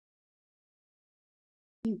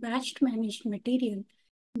on batch managed material,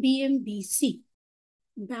 BMBC,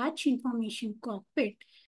 batch information cockpit,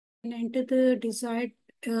 and enter the desired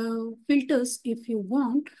filters if you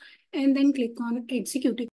want, and then click on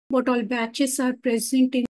execute. What all batches are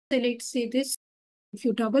present in, let's say this. If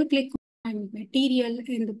you double click on material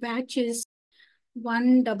and the batch is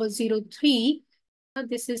 1003,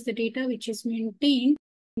 this is the data which is maintained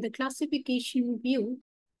in the classification view.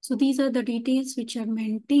 So these are the details which are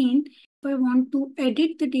maintained. If I want to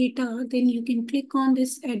edit the data, then you can click on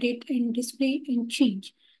this edit and display and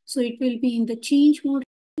change. So it will be in the change mode.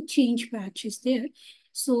 The change batch is there.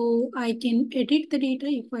 So I can edit the data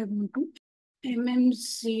if I want to.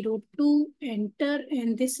 MM02, enter,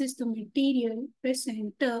 and this is the material, press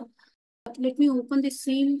enter. Let me open the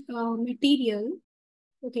same material.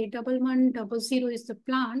 Okay, 1100 is the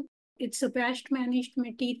plant. It's a batch managed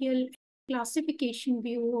material classification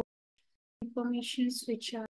view of informations which are